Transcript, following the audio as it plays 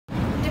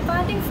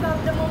from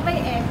the Mumbai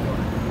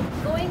airport,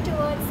 going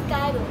towards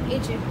Cairo,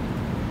 Egypt.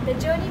 The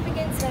journey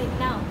begins right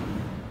now.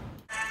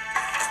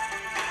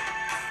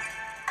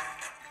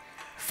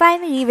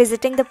 Finally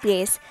visiting the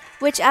place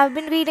which I've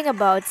been reading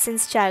about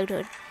since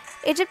childhood.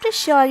 Egypt is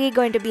surely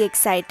going to be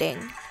exciting.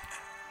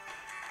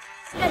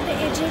 At the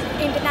Egypt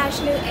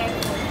International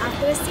Airport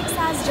after a 6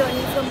 hours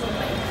journey from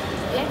Mumbai.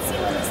 Let's see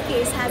what this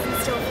place has in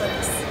store for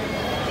us.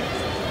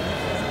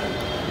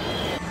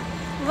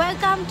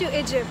 Welcome to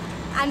Egypt,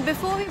 and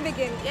before we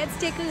begin, let's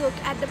take a look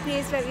at the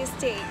place where we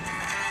stayed.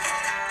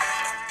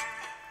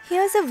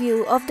 Here's a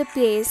view of the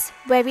place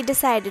where we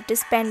decided to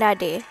spend our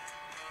day.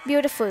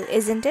 Beautiful,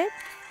 isn't it?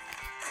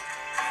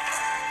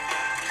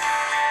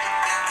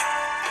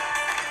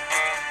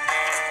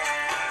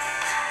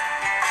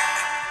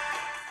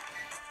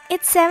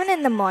 It's 7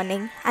 in the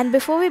morning, and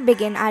before we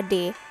begin our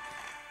day,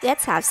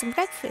 let's have some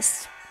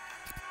breakfast.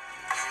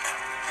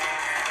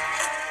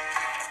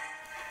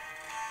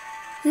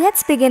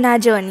 Let's begin our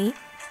journey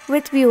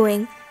with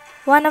viewing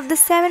one of the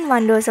 7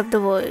 wonders of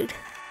the world.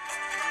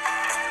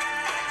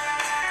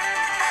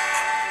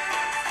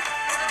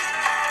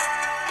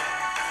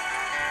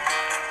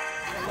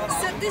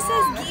 So this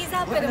is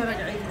Giza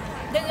Pyramid,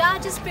 the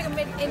largest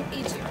pyramid in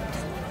Egypt.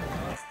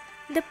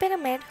 The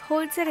pyramid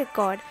holds a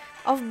record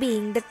of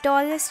being the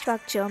tallest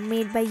structure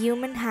made by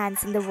human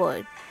hands in the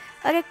world,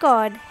 a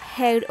record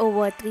held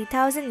over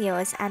 3,000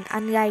 years and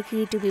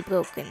unlikely to be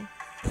broken.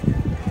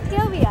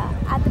 Here we are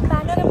at the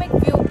panoramic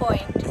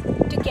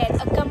viewpoint to get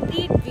a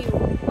complete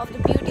view of the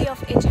beauty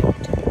of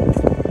Egypt.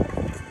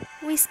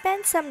 We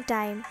spent some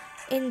time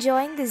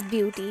enjoying this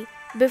beauty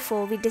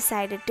before we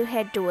decided to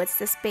head towards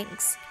the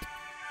Sphinx.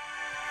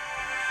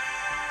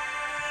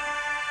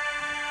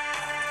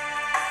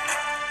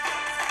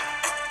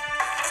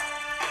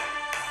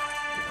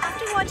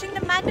 After watching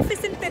the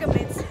magnificent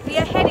pyramids, we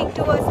are heading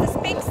towards the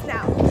Sphinx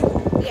now.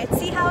 Let's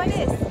see how it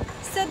is.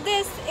 So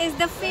this is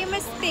the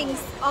famous Sphinx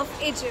of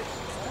Egypt.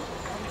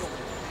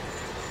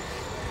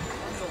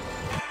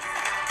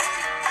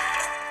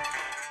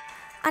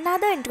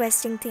 Another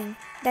interesting thing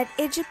that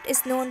Egypt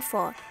is known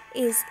for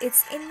is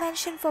its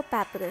invention for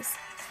papyrus,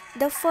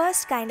 the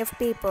first kind of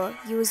paper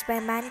used by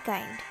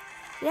mankind.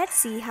 Let's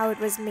see how it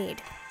was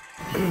made.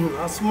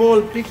 A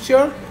small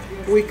picture,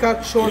 we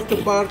cut short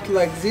part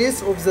like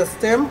this of the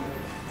stem.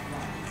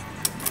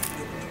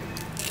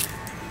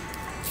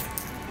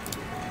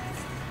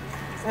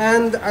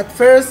 And at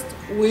first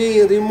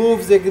we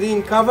remove the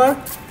green cover.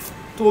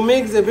 To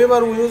make the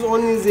paper we use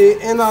only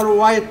the inner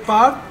white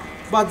part,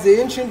 but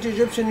the ancient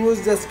Egyptians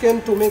used the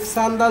skin to make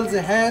sandals,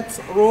 hats,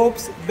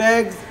 ropes,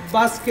 bags,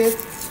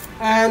 baskets,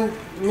 and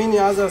many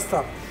other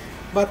stuff.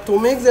 But to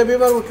make the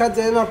paper we cut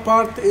the inner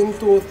part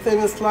into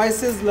thin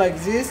slices like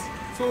this.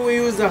 So we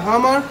use a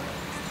hammer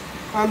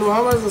and we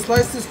hammer the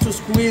slices to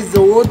squeeze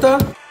the water.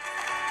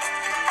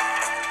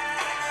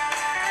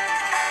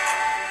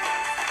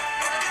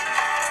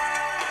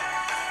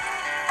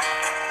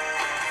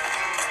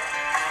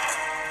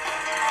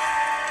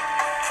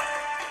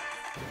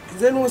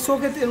 Then we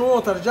soak it in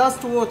water,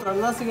 just water,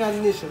 nothing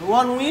additional.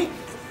 1 week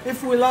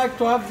if we like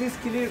to have this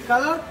clear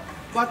color,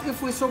 but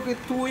if we soak it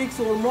 2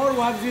 weeks or more, we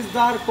have this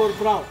dark or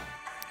brown.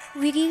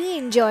 We really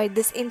enjoyed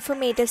this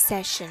informative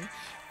session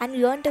and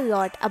learned a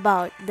lot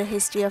about the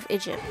history of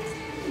Egypt.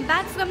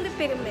 Back from the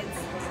pyramids,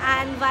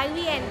 and while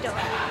we enter,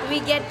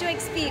 we get to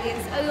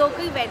experience a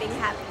local wedding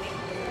happening.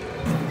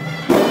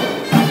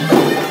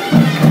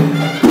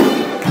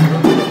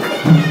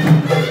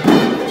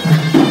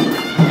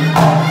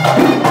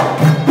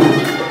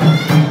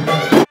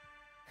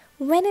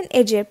 When in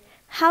Egypt,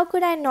 how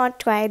could I not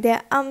try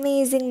their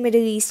amazing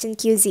Middle Eastern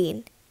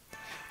cuisine?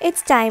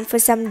 It's time for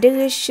some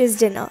delicious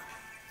dinner.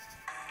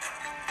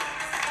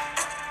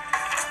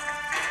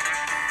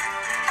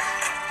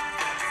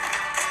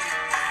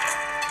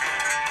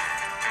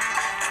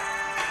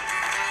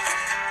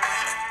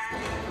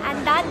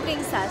 And that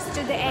brings us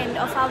to the end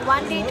of our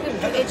one-day trip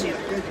to Egypt.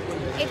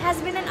 It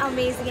has been an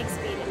amazing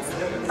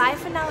experience. Bye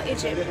for now,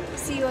 Egypt.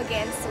 See you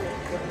again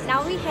soon.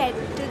 Now we head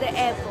to the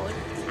airport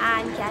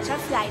and catch our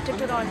flight to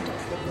Toronto.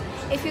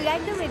 If you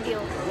like the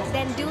video,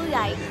 then do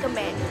like,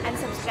 comment and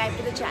subscribe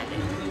to the channel.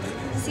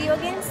 See you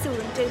again soon.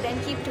 Till then,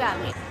 keep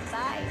traveling.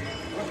 Bye.